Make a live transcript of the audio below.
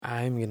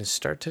I'm going to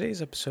start today's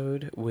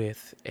episode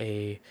with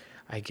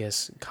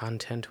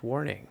content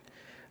warning.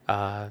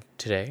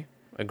 Today,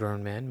 a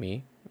grown man,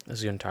 me,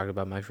 is going to talk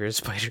about my fear of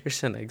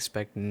spiders, and I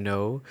expect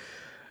no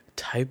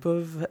type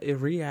of a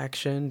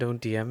reaction.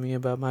 Don't DM me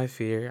about my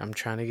fear. I'm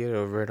trying to get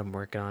over it. I'm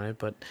working on it.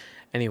 But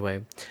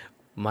anyway,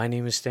 my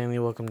name is Stanley.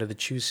 Welcome to the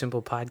Choose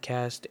Simple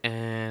podcast,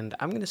 and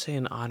I'm going to say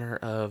in honor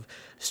of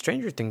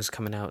Stranger Things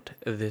coming out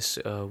this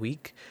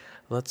week,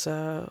 let's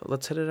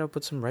hit it up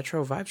with some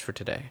retro vibes for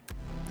today.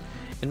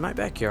 In my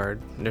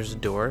backyard, there's a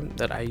door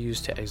that I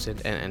use to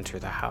exit and enter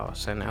the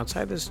house, and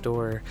outside this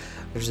door,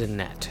 there's a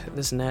net.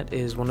 This net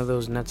is one of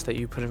those nets that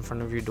you put in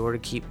front of your door to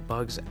keep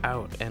bugs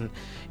out, and,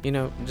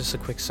 just a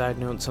quick side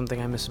note,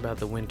 something I miss about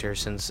the winter,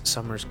 since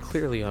summer's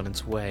clearly on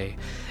its way,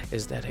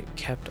 is that it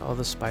kept all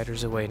the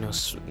spiders away. No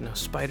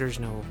spiders,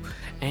 no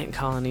ant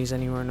colonies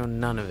anywhere, no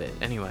none of it.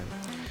 Anyway,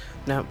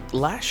 now,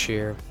 last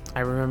year,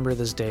 I remember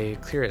this day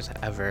clear as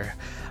ever.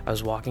 I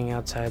was walking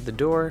outside the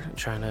door,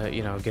 trying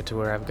to, get to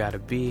where I've got to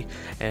be,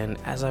 and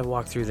as I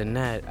walked through the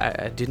net,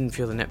 I didn't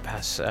feel the net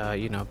pass,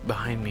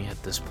 behind me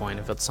at this point.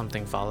 I felt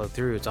something follow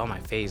through. It's on my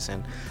face,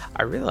 and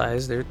I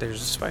realized there's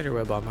a spider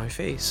web on my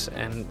face,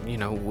 and,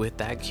 with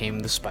that came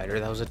the spider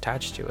that was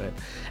attached to it.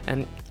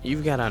 And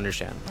you've got to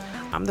understand,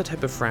 I'm the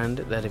type of friend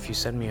that if you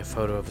send me a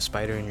photo of a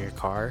spider in your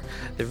car,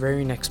 the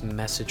very next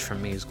message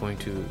from me is going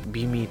to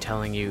be me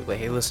telling you, like,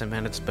 hey, listen,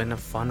 man, it's been a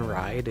fun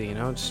ride,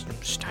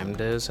 it's time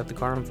to set the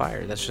car on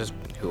fire. That's just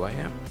who I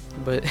am.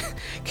 But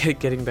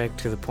getting back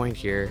to the point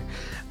here,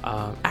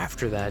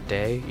 after that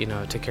day,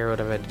 took care of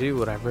what I had to do,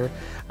 whatever,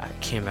 I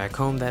came back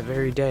home that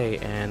very day,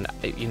 and,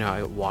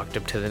 I walked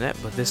up to the net,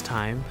 but this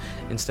time,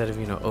 instead of,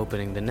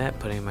 opening the net,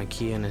 putting my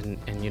key in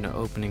and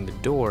opening the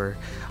door,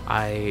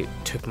 I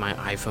took my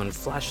iPhone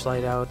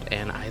flashlight out,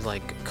 and I,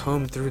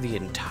 combed through the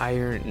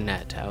entire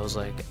net. I was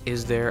like,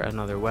 is there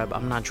another web?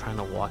 I'm not trying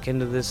to walk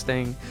into this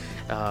thing,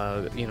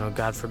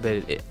 God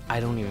forbid, I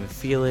don't even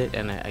feel it,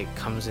 and it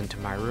comes into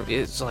my room.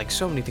 It's like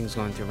so many things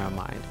going through my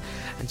mind.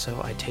 And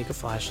so I take a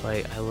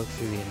flashlight, I look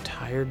through the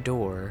entire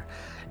door,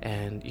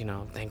 and,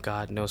 thank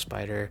God, no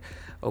spider.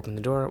 Opened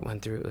the door,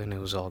 went through, and it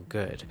was all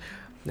good.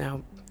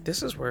 Now,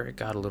 this is where it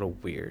got a little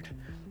weird,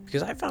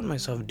 because I found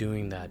myself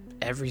doing that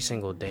every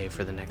single day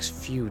for the next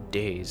few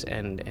days,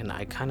 and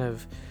I kind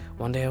of,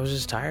 one day I was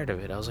just tired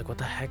of it. I was like, what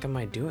the heck am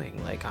I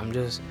doing? Like, I'm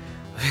just,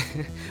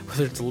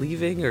 whether it's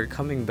leaving or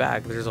coming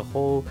back, there's a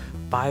whole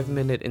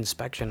 5-minute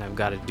inspection I've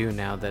got to do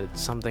now that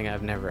it's something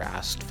I've never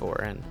asked for,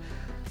 and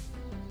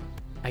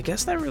I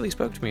guess that really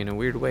spoke to me in a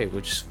weird way,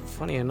 which is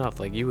funny enough.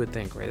 Like, you would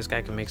think, right, this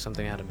guy can make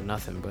something out of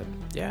nothing, but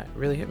yeah, it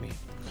really hit me.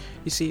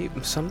 You see,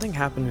 something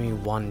happened to me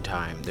one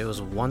time. There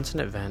was once an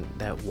event,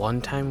 that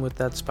one time with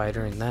that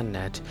spider in that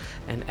net,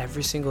 and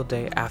every single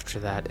day after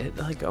that,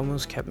 it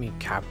almost kept me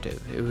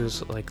captive. It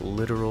was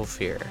literal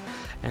fear.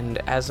 And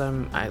as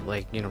I'm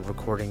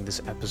recording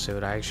this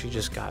episode, I actually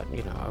just got,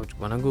 I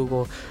went on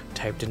Google,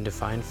 typed in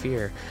define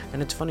fear,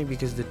 and it's funny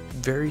because the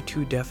very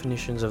two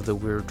definitions of the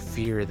word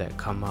fear that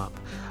come up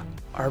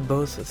are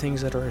both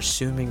things that are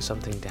assuming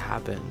something to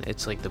happen.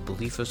 It's like the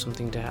belief of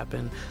something to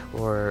happen,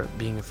 or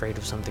being afraid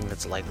of something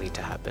that's likely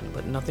to happen,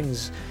 but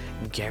nothing's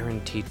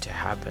guaranteed to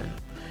happen.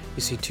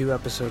 You see, 2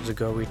 episodes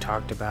ago we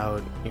talked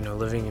about,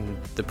 living in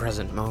the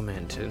present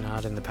moment,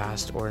 not in the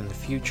past or in the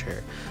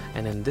future.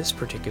 And in this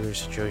particular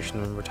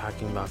situation, when we're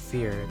talking about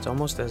fear, it's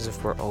almost as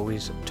if we're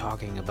always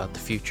talking about the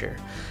future.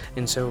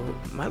 And so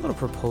my little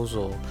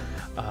proposal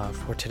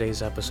for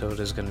today's episode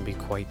is going to be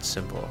quite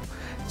simple.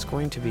 It's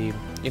going to be,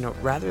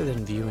 rather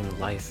than viewing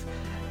life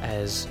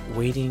as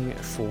waiting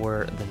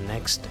for the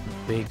next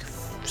big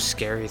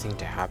scary thing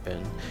to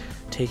happen,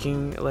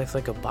 taking life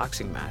like a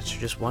boxing match,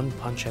 just one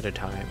punch at a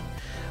time.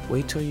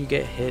 Wait till you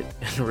get hit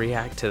and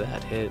react to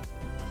that hit.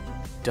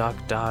 Duck,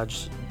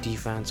 dodge,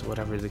 defense,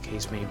 whatever the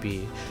case may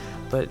be.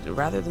 But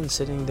rather than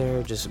sitting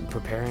there just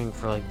preparing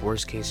for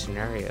worst case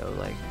scenario,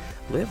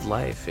 live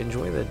life,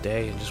 enjoy the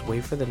day, and just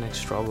wait for the next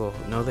struggle.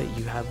 Know that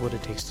you have what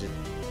it takes to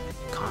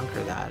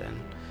conquer that, and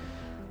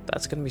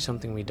that's going to be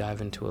something we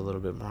dive into a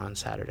little bit more on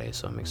Saturday,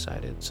 so I'm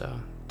excited. So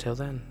till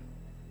then,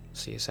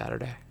 see you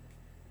Saturday.